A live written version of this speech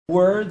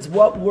Words,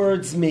 what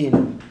words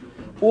mean.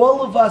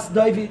 All of us,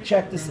 David,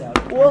 check this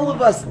out. All of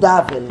us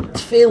daven,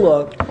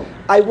 Tefillah.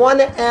 I want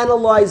to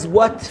analyze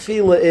what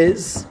Tefillah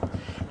is,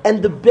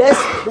 and the best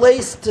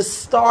place to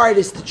start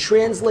is to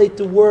translate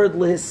the word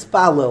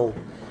lehispalel.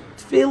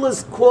 Tefillah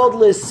is called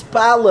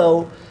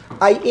lehispalel.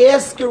 I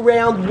ask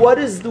around, what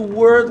does the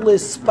word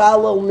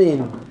lehispalel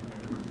mean?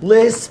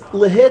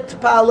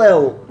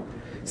 Lehitpalel.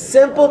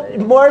 Simple,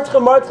 Martha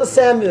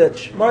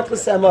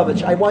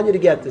Samovich, I want you to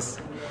get this.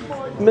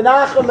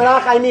 Menachem,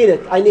 I need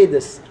it. I need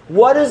this.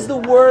 What does the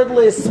word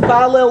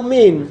lehispalel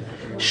mean?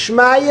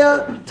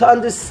 Shmaya, to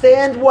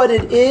understand what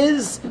it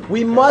is,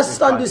 we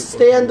must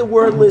understand the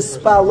word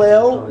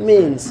lehispalel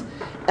means.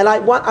 And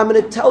I'm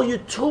going to tell you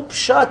two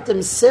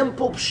pshatim,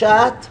 simple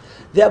pshat,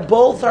 that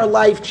both are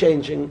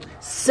life-changing.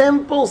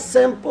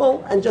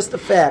 Simple, and just a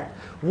fact.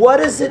 What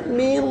does it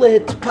mean,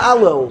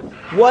 lehitpalo?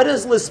 What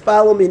does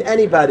lehispalo mean?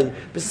 Anybody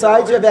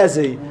besides Rav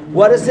Ezi?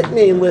 What does it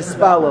mean,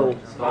 lehispalo?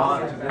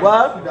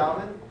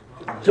 What?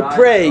 To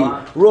pray.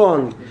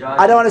 Wrong.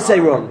 I don't want to say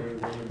wrong.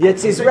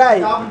 Yes, he's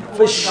right.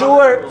 For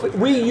sure,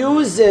 we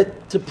use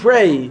it to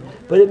pray,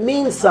 but it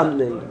means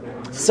something.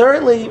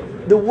 Certainly,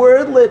 the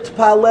word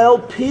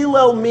litpalel,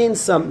 pilel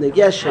means something.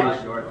 Yes, Shimon.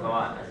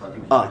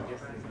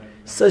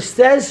 So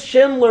says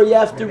Shimler, you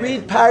have to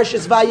read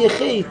Parshas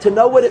Vayechi to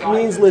know what it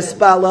means,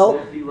 lispalel.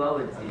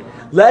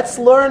 Let's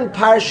learn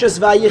Parshas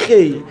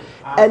Vayechi.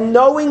 And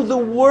knowing the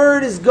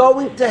word is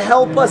going to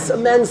help us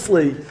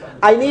immensely.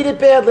 I need it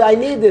badly. I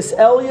need this.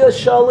 Elia,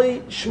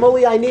 Shali,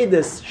 Shmuli, I need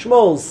this.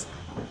 Shmols,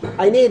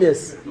 I need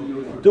this.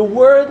 The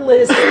word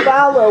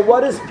lispalel,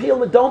 what is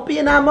pilel? Don't be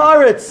an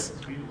Amoritz.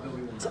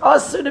 It's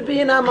also to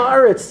be an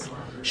Amoritz.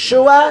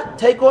 Shua,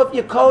 take off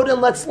your coat and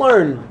let's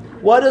learn.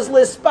 What does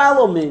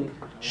lispalel mean?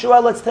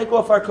 Shua, let's take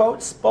off our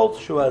coats. Both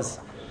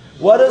shuas.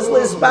 What does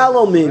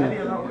lispalo mean?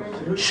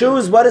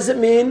 Shoes, what does it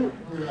mean?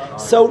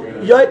 So,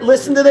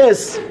 listen to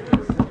this.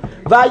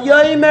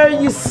 Vayomer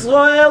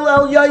Yisrael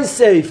el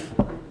Yosef.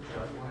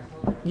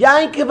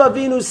 Yankov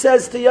Avinu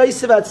says to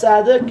Yosef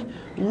HaTzadik,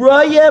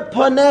 Roye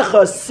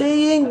panecha,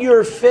 seeing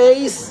your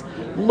face,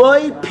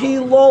 loy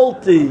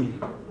pilolti.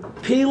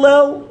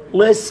 Pilel,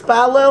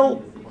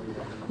 lispalel,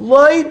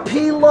 loy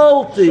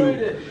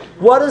pilolti.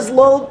 What does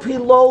loy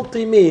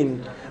pilolti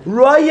mean?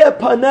 Roye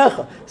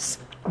panecha.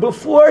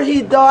 Before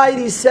he died,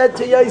 he said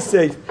to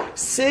Yosef,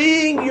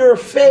 seeing your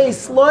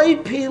face, loy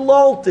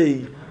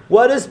pilolti.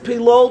 What does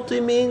pilolti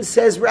mean?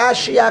 Says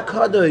Rashi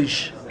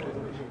HaKadosh.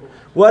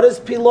 What does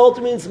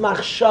pilolti mean?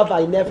 Machshav,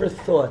 I never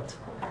thought.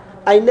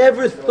 I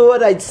never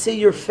thought I'd see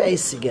your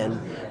face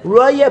again.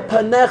 Roye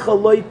panecha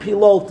loy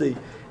pilolti.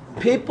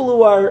 People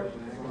who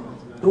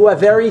are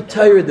very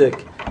tired.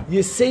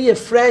 You see a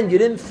friend you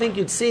didn't think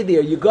you'd see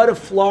there. You go to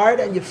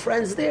Florida and your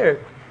friend's there.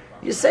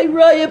 You say,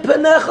 Roye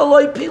panecha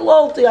loy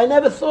pilolti. I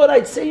never thought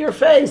I'd see your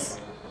face.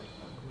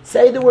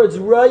 Say the words,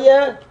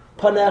 Roye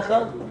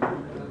panecha,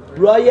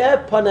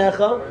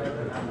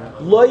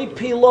 loy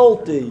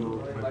pilolti.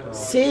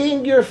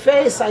 Seeing your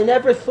face, I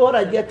never thought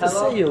I'd get to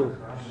see you.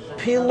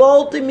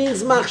 Pilolti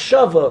means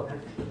machshava,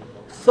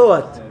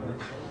 thought.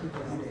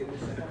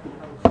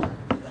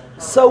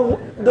 So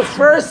the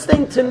first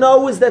thing to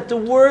know is that the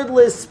word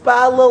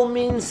lispalel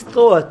means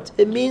thought.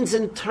 It means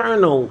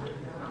internal.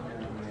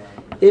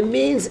 It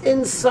means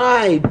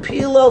inside.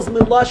 Pilel's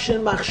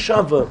miloshin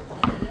machshava.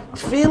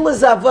 Tefillah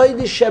is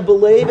avodah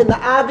shebelev, and the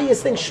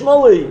obvious thing,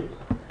 Shmuley.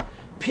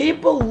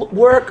 People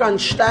work on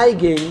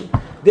steiging.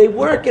 They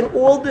work in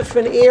all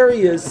different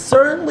areas.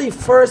 Certainly,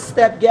 first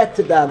step, get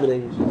to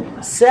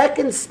davening.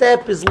 Second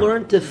step is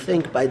learn to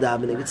think by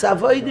davening. It's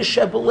avodah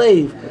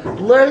shebelev.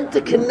 Learn to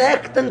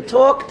connect and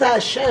talk to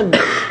Hashem.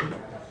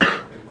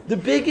 The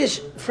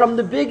biggest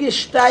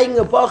steiging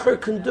a bacher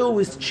can do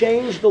is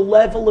change the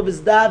level of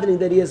his davening,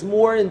 that he has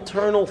more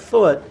internal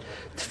thought.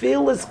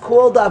 Tefillah is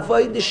called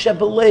avodah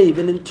shebelev,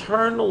 an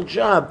internal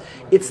job.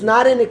 It's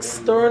not an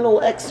external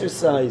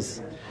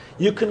exercise.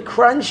 You can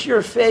crunch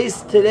your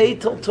face today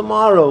till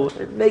tomorrow,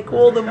 make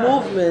all the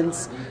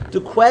movements.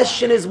 The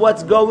question is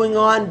what's going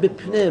on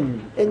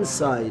bipnim,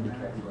 inside.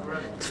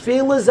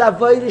 Tefillah is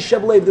avodah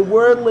shebelev. The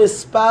word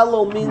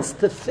lispalo means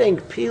to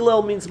think.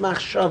 Pilel means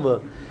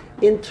machshava,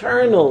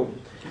 internal.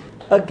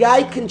 A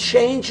guy can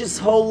change his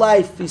whole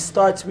life if he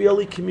starts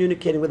really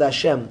communicating with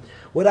Hashem.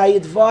 What I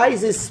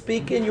advise is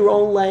speak in your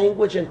own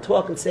language and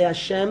talk and say,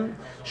 Hashem,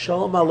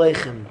 Shalom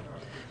Aleichem.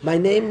 My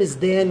name is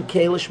Dan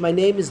Kalish. My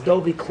name is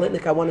Dovi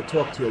Klitnik. I want to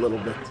talk to you a little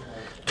bit.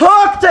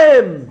 Talk to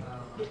him!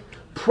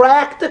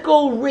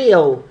 Practical,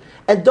 real.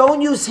 And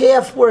don't use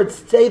half words.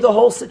 Say the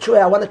whole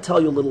situation. I want to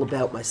tell you a little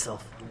about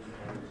myself.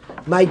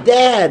 My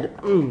dad,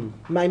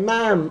 my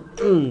mom,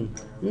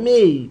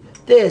 me,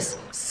 this.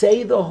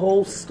 Say the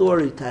whole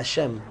story to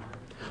Hashem.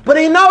 But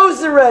he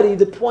knows already.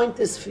 The point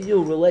is for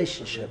you,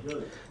 relationship.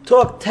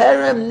 Talk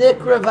terem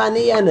nikra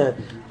v'aniena.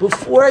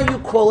 Before you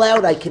call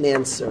out, I can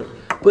answer.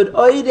 But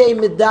oidei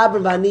midaber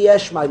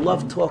v'anieshma. I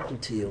love talking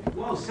to you.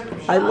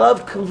 I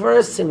love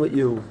conversing with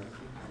you.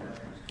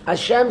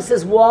 Hashem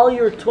says, while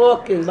you're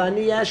talking,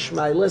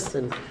 v'anieshma,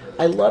 listen.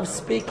 I love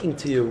speaking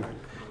to you.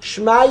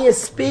 Shmaya,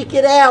 speak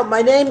it out.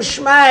 My name's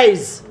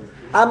Shmais.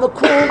 I'm a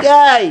cool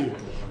guy.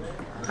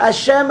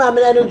 Hashem, I'm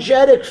an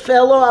energetic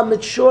fellow. I'm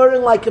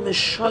maturing like a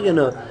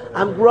meshugana.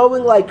 I'm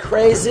growing like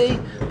crazy,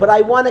 but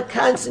I want to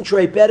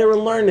concentrate better in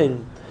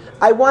learning.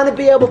 I want to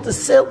be able to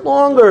sit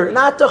longer.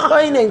 Not to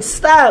chaynin.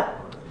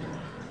 Stop.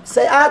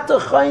 Say, Ata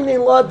chaynin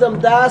ladam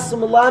das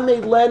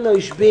umelamed leno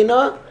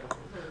ishbina.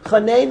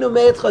 Chanenu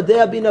meit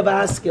chadei bina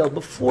v'askel.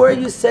 Before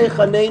you say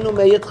Chanenu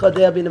meit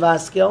chadei bina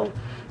v'askel,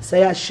 say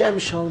Hashem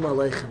shalom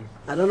aleichem.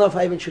 I don't know if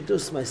I've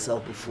introduced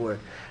myself before.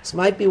 This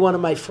might be one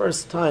of my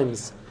first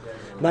times.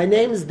 My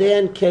name is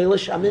Dan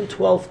Kalish. I'm in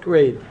 12th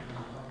grade.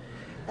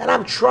 And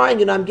I'm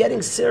trying and I'm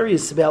getting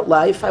serious about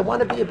life. I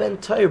want to be a Ben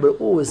Torah,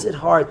 but is it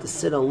hard to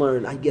sit and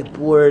learn? I get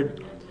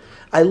bored.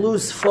 I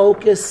lose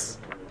focus.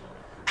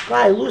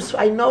 I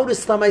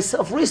noticed on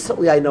myself.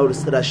 Recently I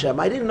noticed it, Hashem.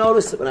 I didn't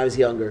notice it when I was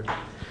younger.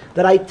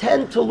 That I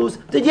tend to lose.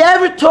 Did you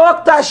ever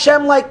talk to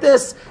Hashem like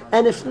this?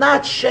 And if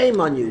not,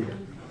 shame on you.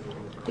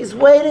 He's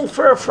waiting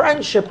for a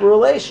friendship, a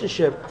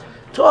relationship.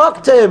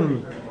 Talk to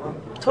him.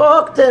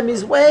 Talk to him.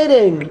 He's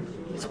waiting.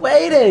 He's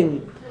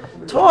waiting.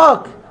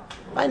 Talk.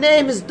 My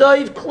name is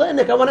Dave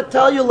Klinik. I want to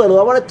tell you a little.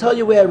 I want to tell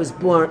you where I was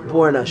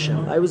born,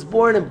 Hashem. I was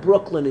born in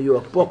Brooklyn, New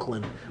York.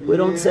 Brooklyn. We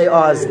don't say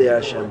Oz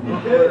there, Hashem.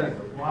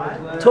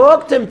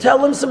 Talk to him.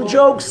 Tell him some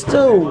jokes,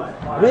 too.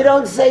 We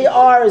don't say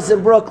R's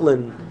in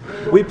Brooklyn.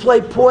 We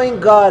play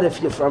point guard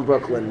if you're from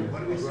Brooklyn.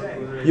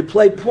 You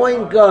play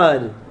point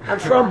guard. I'm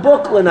from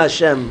Brooklyn,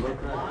 Hashem.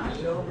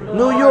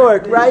 New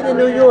York, right in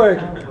New York.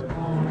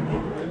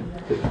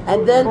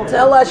 And then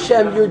tell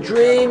Hashem your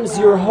dreams,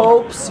 your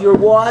hopes, your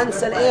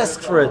wants, and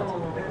ask for it.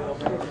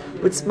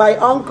 It's my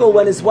uncle,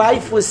 when his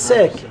wife was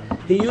sick,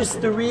 he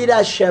used to read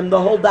Hashem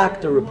the whole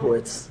doctor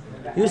reports.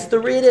 He used to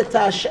read it to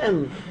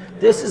Hashem.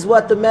 This is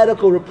what the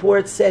medical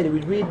report said. He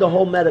would read the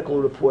whole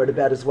medical report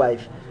about his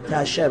wife to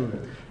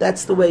Hashem.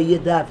 That's the way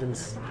Yid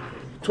davens.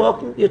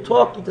 You're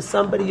talking to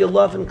somebody you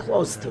love and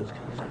close to.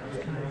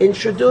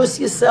 Introduce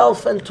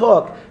yourself and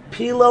talk.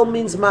 Pilel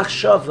means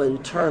machshava,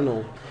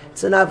 internal.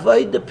 It's an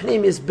avoid the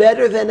pnim. It's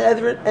better than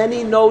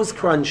any nose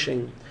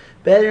crunching.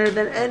 Better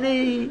than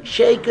any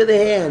shake of the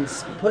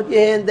hands. Put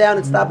your hand down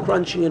and stop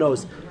crunching your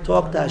nose.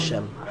 Talk to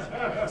Hashem.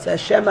 Say,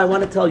 Hashem, I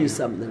want to tell you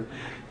something.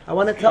 I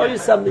want to tell you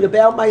something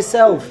about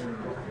myself.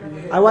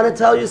 I want to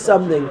tell you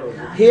something.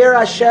 Here,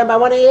 Hashem, I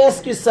want to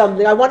ask you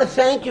something. I want to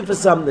thank you for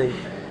something.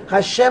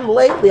 Hashem,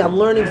 lately, I'm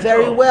learning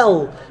very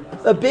well.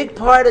 A big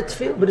part of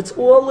Tefillah, but it's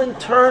all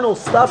internal.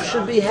 Stuff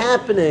should be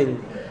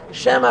happening.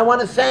 Hashem, I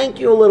want to thank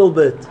you a little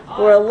bit,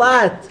 or a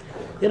lot.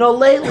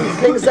 Lately,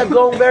 things are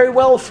going very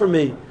well for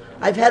me.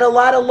 I've had a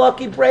lot of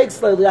lucky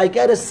breaks lately. I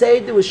get a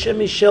seder with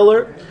Shimmy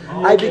Schiller.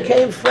 I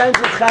became friends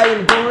with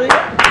Chaim Duri.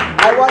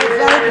 I want to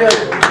thank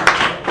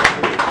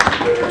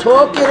you.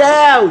 Talk it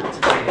out.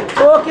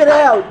 Talk it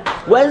out.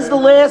 When's the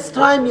last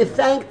time you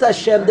thanked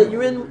Hashem that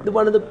you're in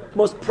one of the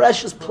most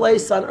precious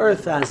places on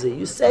earth, Hazi?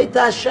 You say to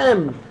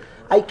Hashem,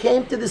 I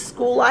came to this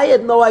school. I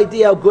had no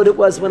idea how good it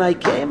was when I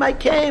came. I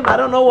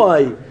don't know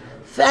why.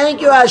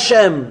 Thank you,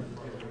 Hashem.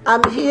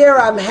 I'm here.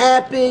 I'm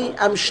happy.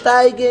 I'm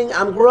steiging.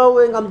 I'm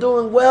growing. I'm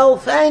doing well.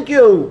 Thank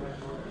you.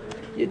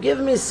 You give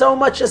me so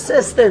much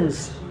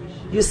assistance.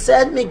 You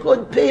send me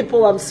good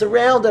people. I'm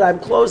surrounded. I'm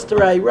close to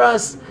Rai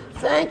Russ.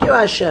 Thank you,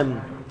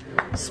 Hashem.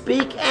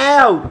 Speak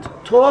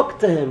out. Talk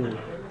to him.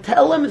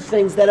 Tell him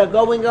things that are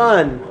going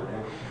on.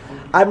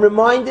 I'm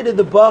reminded of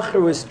the Bacher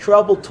who has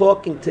trouble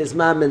talking to his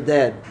mom and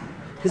dad.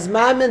 His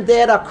mom and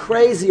dad are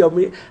crazy over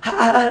me.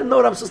 I don't know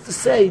what I'm supposed to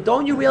say.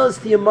 Don't you realize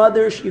to your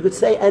mother you could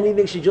say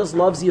anything, she just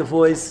loves your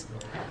voice?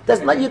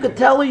 That's not, you could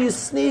tell her you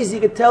sneeze, you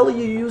could tell her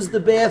you used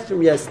the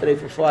bathroom yesterday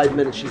for 5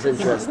 minutes, she's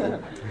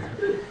interested.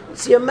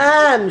 It's your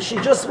mom, she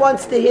just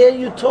wants to hear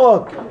you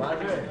talk.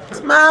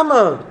 It's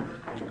mama.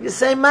 You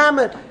say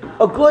mama.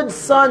 A good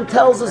son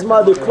tells his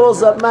mother,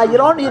 calls up, Ma, you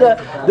don't need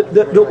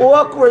the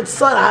awkward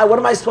son. What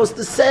am I supposed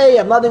to say?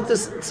 I'm nothing to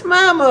say. It's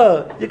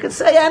mama. You can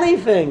say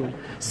anything.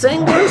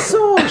 Sing her a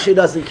song. She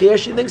doesn't care.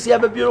 She thinks you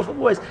have a beautiful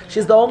voice.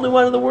 She's the only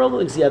one in the world who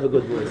thinks you have a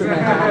good voice. Sing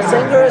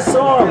her a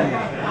song.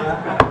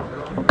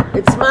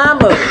 It's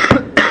mama.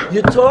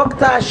 You talk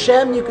to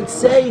Hashem, you could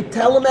say,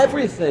 tell him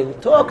everything.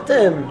 Talk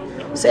to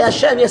him. Say,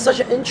 Hashem, you had such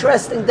an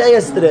interesting day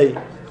yesterday.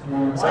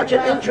 Such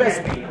an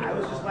interesting...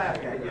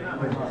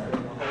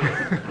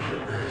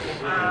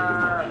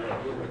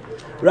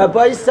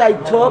 Rabbi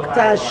said, talk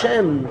to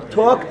Hashem.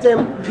 Talk to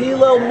him.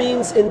 Pilel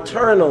means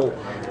internal.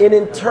 An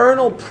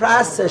internal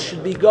process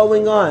should be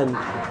going on.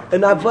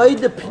 An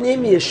avodah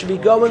pnimiyah should be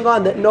going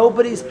on, that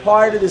nobody's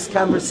part of this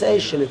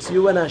conversation. It's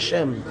you and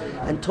Hashem.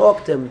 And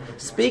talk to him.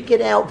 Speak it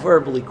out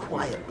verbally,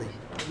 quietly.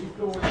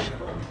 I'm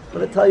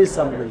going to tell you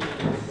something.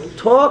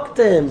 Talk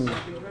to him.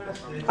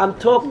 I'm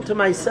talking to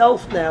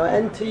myself now,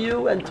 and to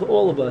you, and to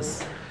all of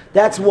us.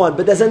 That's one.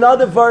 But there's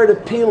another word of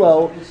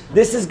Pilel.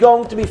 This is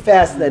going to be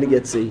fascinating,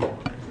 Yitzi.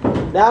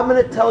 Now I'm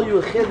going to tell you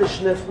a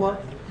Chiddush Nifla.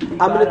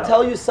 I'm going to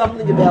tell you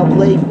something about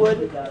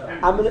Lakewood.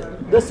 I'm going to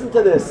listen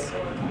to this.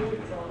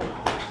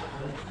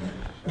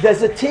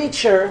 There's a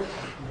teacher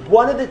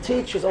One of the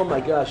teachers, oh my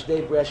gosh,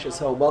 Dave Bresh is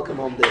home. Welcome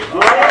home, Dave.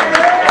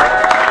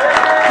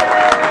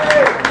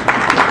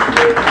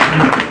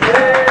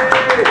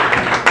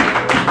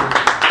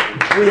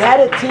 We had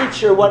a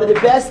teacher, one of the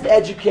best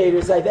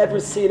educators I've ever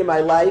seen in my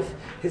life.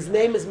 His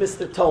name is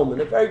Mr. Tolman,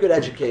 a very good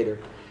educator.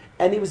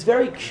 And he was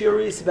very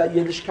curious about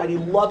Yiddishkeit. He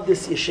loved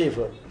this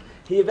yeshiva.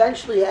 He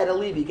eventually had to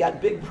leave. He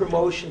got big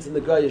promotions in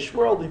the Goyish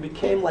world. He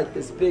became like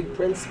this big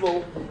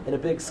principal in a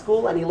big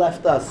school, and he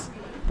left us.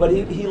 But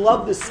he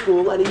loved the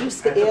school, and he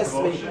used to ask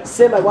me,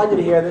 Sim, I want you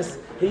to hear this.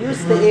 He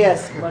used to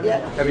ask,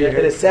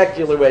 in a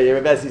secular way,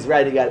 he's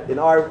right, in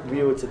our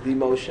view it's a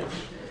demotion,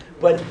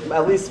 but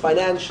at least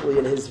financially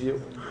in his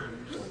view.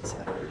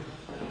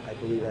 I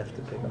believe I have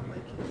to pick up my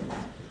kids.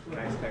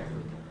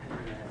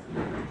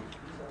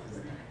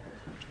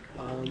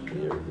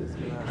 Here it is,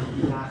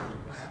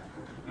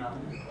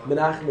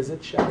 Menachem, is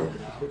it Shaykh?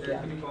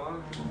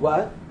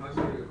 What?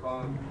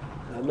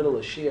 Middle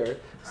of Shir.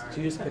 So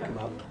you just pick him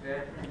up.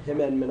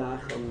 Him and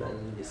Menachem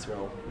and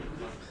Yisrael.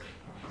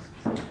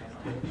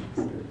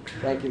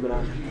 Thank you,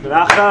 Menachem.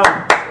 Menachem!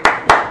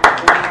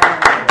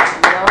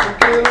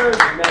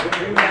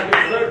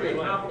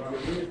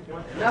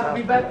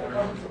 Be back.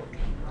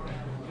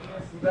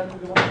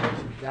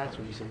 That's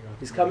what you say.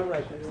 He's coming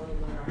right now.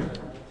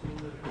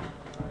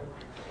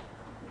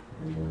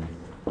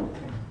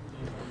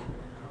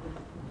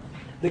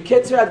 The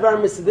Kitzur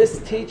Advarim, this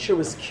teacher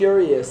was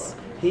curious.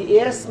 He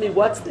asked me,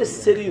 what's this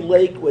city,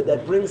 Lakewood,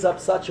 that brings up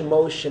such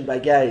emotion by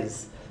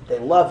guys? They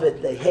love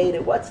it, they hate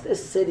it. What's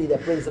this city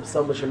that brings up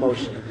so much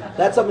emotion?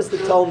 That's what Mr.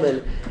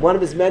 Tolman, one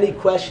of his many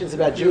questions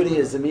about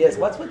Judaism, he asked,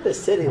 what's with this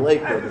city,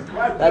 Lakewood?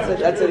 That's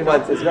what he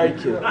wants. It's very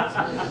cute.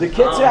 The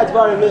Kitzur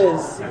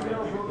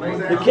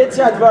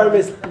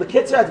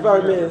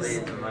Advarim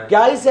is,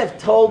 guys have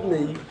told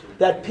me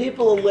that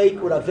people in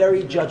Lakewood are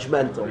very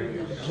judgmental.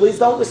 Please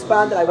don't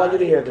respond, and I want you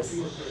to hear this.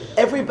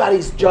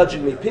 Everybody's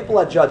judging me. People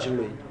are judging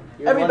me.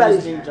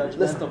 Everybody's being judgmental.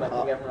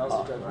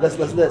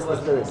 Listen to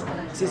this.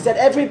 So he said,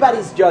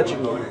 everybody's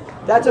judging me.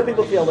 That's what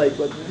people feel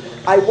Lakewood.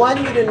 I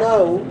want you to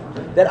know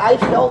that I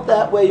felt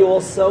that way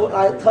also, and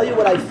I'll tell you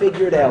what I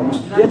figured out.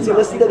 Yitzi,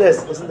 listen to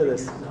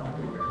this.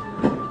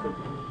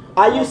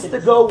 I used to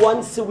go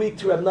once a week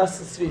to Reb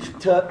Nosson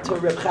Tzvi, to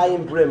Reb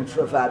Chaim Brim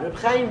for Avad. Reb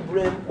Chaim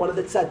Brim, one of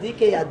the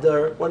Tzaddikei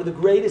Hadar, one of the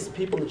greatest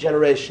people in the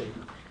generation.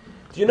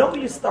 Do you know what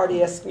you start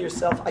asking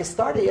yourself? I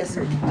started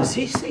asking, does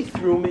he see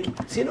through me?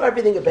 Does he know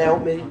everything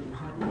about me?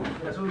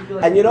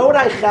 And you know what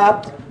I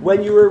chapped?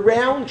 When you're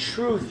around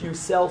truth, you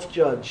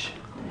self-judge.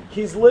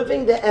 He's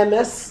living the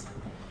emes,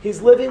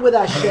 he's living with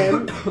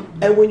Hashem,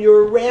 and when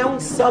you're around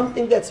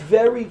something that's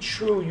very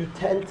true, you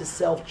tend to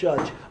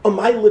self-judge. Am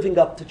I living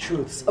up to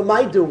truths? Am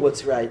I doing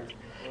what's right?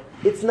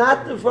 It's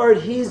not the word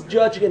he's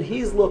judging and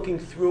he's looking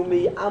through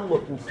me, I'm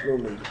looking through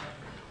me.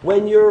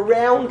 When you're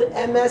around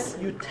MS,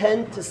 you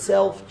tend to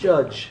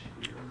self-judge.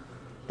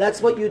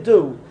 That's what you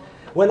do.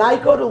 When I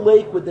go to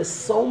Lakewood, there's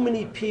so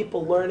many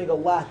people learning a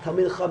lot.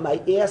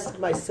 I ask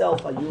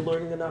myself, are you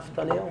learning enough,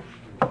 Daniel?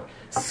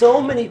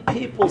 So many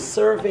people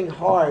serving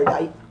hard.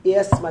 I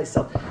ask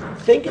myself,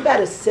 think about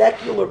a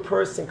secular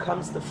person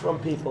comes to from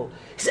people.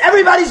 He says,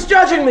 everybody's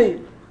judging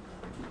me.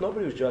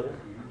 Nobody was judging.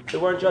 They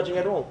weren't judging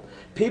at all.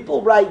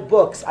 People write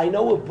books. I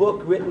know a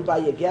book written by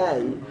a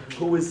guy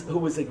who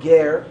was a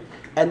ger,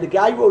 and the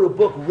guy wrote a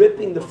book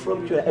ripping the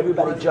from to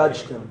everybody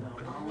judged him.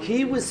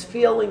 He was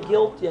feeling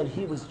guilty and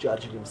he was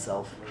judging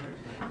himself.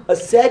 A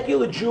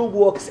secular Jew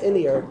walks in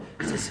here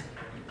and says,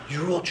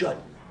 you're all judged.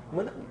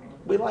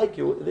 We like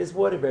you. There's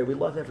Waterbury. We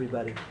love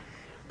everybody.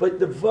 But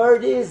the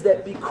word is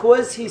that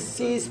because he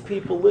sees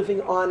people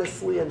living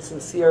honestly and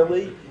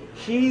sincerely,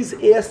 he's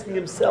asking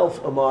himself,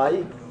 am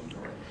I?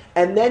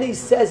 And then he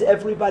says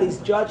everybody's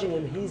judging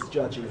him. He's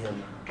judging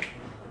him.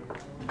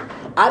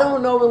 I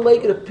don't know in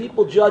Lakewood if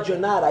people judge or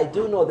not. I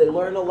do know they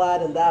learn a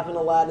lot and daven a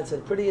lot. It's a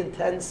pretty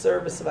intense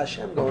service of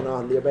Hashem going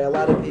on there by a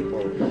lot of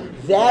people.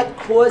 That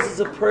causes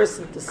a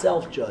person to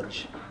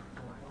self-judge.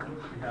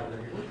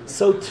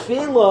 So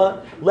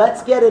Tefillah,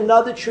 let's get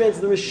another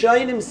translation. The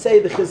Rishonim say,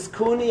 the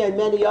Chizkuni and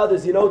many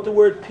others, you know what the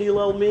word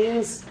Pilel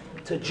means?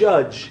 To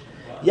judge.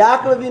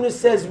 Yaakov Avinu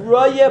says,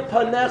 Roye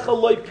panecha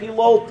loy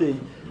pilolti,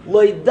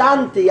 loy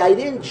danti, I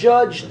didn't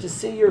judge to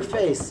see your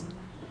face.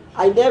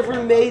 I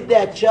never made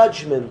that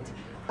judgment.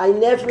 I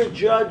never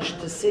judged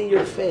to see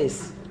your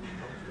face.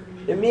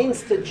 It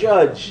means to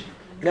judge.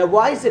 Now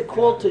why is it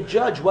called to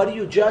judge? What are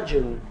you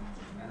judging?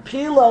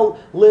 Pilel,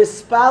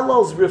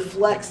 lispalel's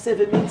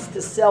reflexive, it means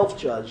to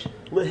self-judge.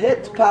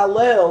 Lehit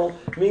palel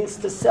means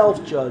to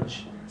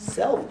self-judge.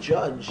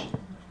 Self-judge.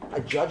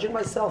 I'm judging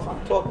myself,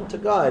 I'm talking to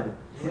God.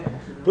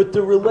 But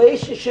the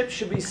relationship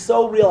should be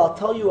so real. I'll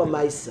tell you a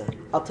maisa.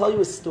 I'll tell you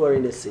a story,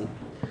 Nissi.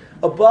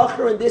 A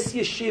bacher in this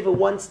yeshiva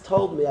once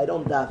told me, I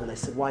don't daven. I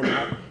said, why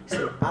not? He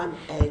said, I'm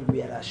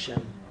angry at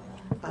Hashem.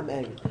 I'm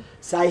angry.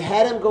 So I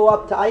had him go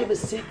up to, I have a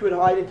secret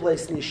hiding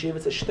place in the yeshiva.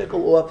 It's a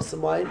shtickle office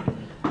of mine.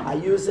 I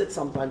use it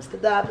sometimes to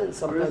daven,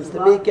 sometimes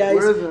to meet guys.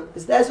 Where is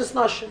it? There's a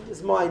snushin.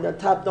 It's mine. On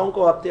top, don't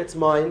go up there, it's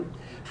mine.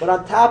 But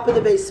on top of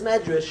the Beis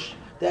Medrash,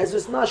 The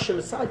Ezras Nashim,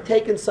 it's like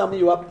taking some of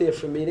you up there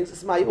for meetings.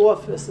 It's my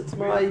office. It's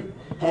my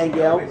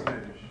hangout.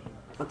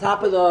 On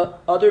top of the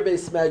other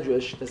Beis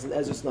Medrash, there's an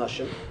Ezras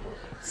Nashim.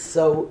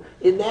 So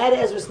in that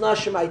Ezras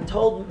Nashim, I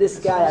told this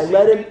guy,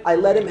 I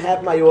let him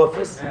have my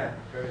office.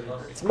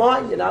 It's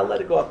mine, I'll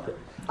let it go up there.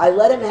 I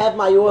let him have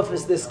my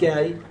office, this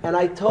guy, and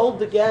I told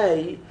the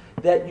guy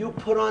that you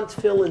put on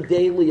tefillin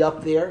daily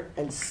up there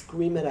and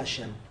scream at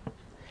Hashem.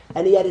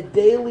 And he had a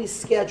daily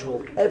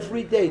schedule.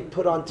 Every day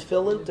put on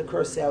tefillin to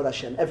curse out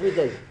Hashem. Every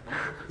day.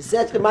 He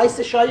said,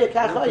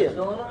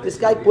 this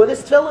guy put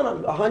his tefillin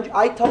on 100.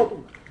 I told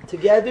him.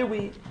 Together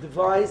we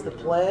devised the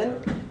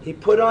plan. He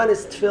put on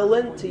his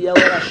tefillin to yell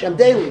at Hashem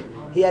daily.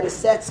 He had a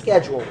set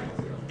schedule.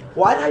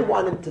 Why did I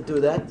want him to do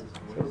that?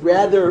 A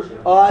rather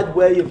odd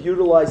way of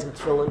utilizing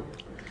tefillin.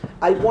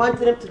 I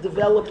wanted him to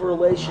develop a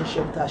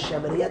relationship to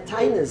Hashem, and he had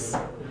tainas.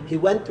 He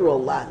went through a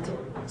lot.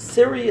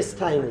 Serious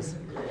tainas.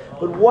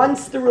 But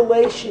once the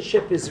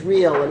relationship is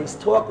real and he's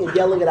talking and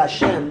yelling at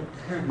Hashem,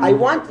 I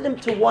wanted him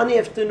to one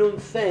afternoon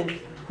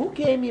think, who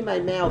gave me my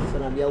mouth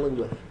that I'm yelling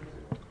with?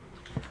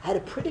 I had a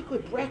pretty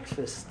good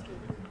breakfast.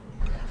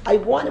 I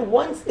wanted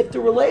once, if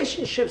the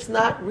relationship's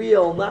not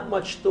real, not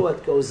much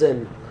thought goes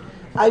in.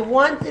 I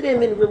wanted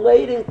him in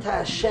relating to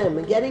Hashem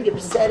and getting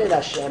upset at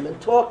Hashem and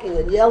talking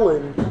and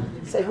yelling,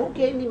 say, who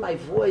gave me my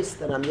voice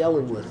that I'm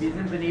yelling with?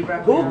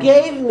 Who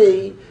gave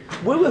me,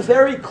 we were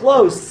very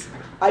close.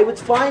 I would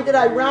find it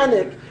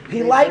ironic.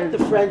 He liked the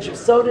friendship,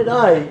 so did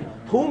I.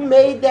 Who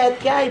made that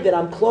guy that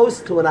I'm close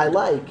to and I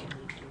like?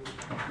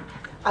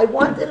 I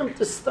wanted him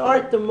to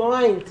start the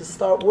mind, to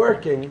start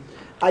working.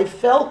 I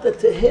felt that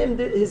to him,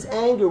 his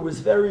anger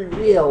was very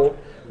real.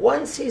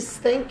 Once he's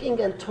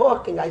thinking and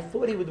talking, I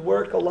thought he would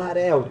work a lot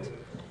out.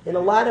 In a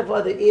lot of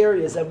other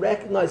areas, I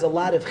recognize a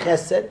lot of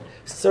chesed.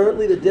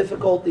 Certainly the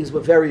difficulties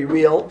were very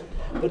real.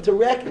 But to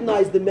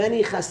recognize the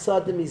many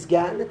chasadim he's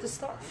gotten and to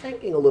start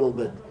thinking a little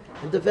bit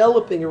and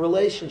developing a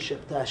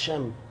relationship to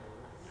Hashem.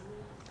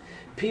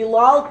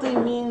 Pilalti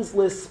means,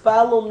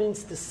 lispalo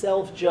means to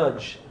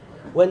self-judge.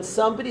 When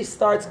somebody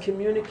starts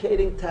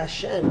communicating to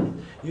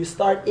Hashem, you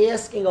start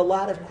asking a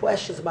lot of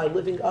questions. Am I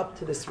living up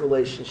to this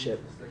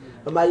relationship?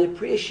 Am I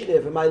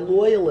appreciative? Am I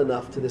loyal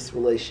enough to this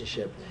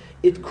relationship?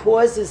 It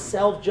causes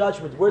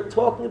self-judgment. We're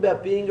talking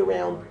about being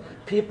around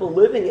people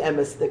living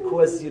emes that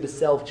causes you to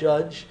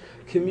self-judge.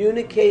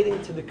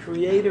 Communicating to the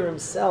Creator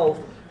Himself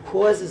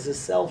causes a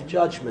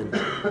self-judgment.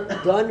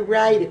 Done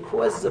right, it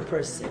causes a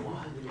person,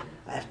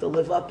 I have to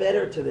live up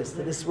better to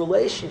this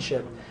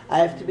relationship. I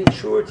have to be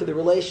truer to the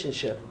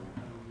relationship.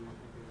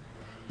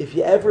 If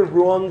you ever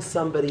wrong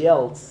somebody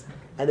else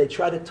and they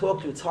try to talk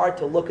to you, it's hard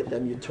to look at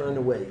them, you turn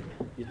away.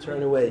 You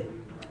turn away.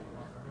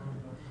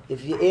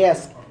 If you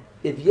ask,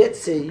 if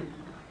Yitzi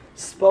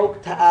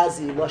spoke to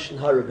Azi Lashon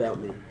Hara about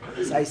me,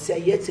 so I say,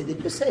 Yitzi,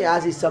 did you say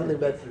Azi something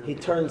about, he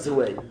turns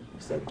away.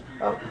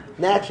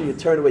 Naturally you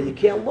turn away. You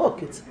can't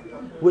look.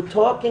 We're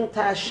talking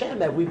to Hashem.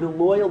 Have we been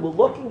loyal? We're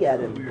looking at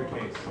Him.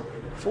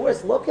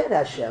 First, look at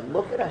Hashem.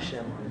 Look at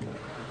Hashem.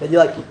 And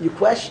you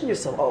question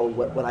yourself,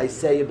 what I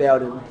say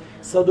about Him.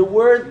 So the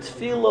word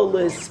tefillah,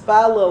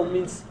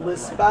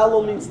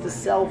 lispalo means to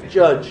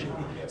self-judge.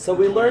 So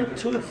we learned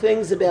two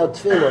things about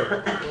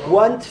tefillah.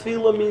 One,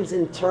 tefillah means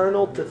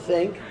internal, to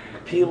think.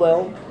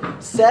 Pilel.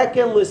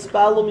 Second,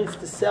 lispalo means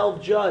to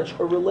self-judge.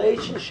 A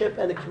relationship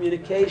and a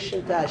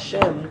communication to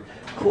Hashem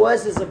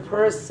causes a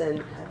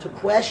person to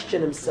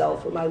question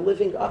himself, am I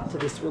living up to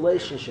this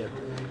relationship?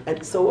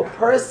 And so a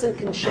person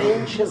can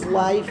change his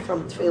life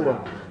from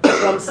tefillah,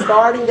 from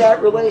starting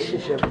that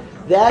relationship.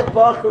 That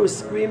bacher who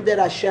screamed at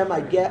Hashem, I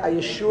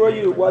assure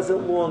you it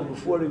wasn't long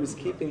before he was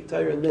keeping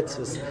Torah and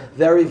mitzvahs.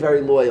 Very,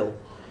 very loyal.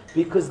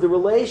 Because the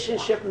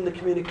relationship and the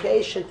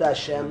communication to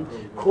Hashem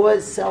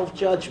cause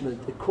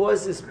self-judgment. It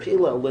causes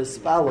pila,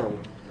 lispalo.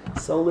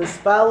 So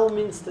lispalo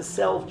means to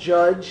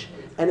self-judge,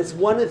 and it's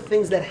one of the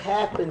things that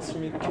happens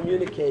from you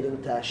communicating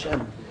to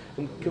Hashem.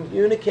 From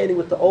communicating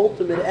with the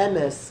ultimate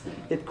emes,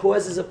 it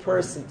causes a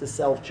person to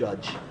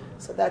self-judge.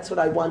 So that's what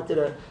I wanted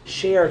to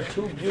share,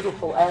 two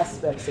beautiful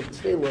aspects of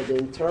tefillah, the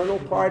internal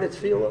part of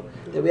tefillah,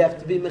 that we have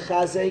to be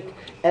mechazek,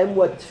 and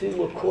what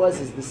tefillah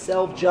causes, the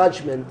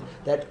self-judgment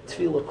that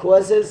tefillah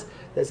causes.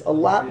 There's a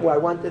lot more I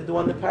wanted to do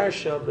on the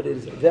parasha, but it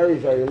is very,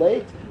 very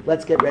late.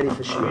 Let's get ready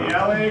for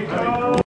Shema.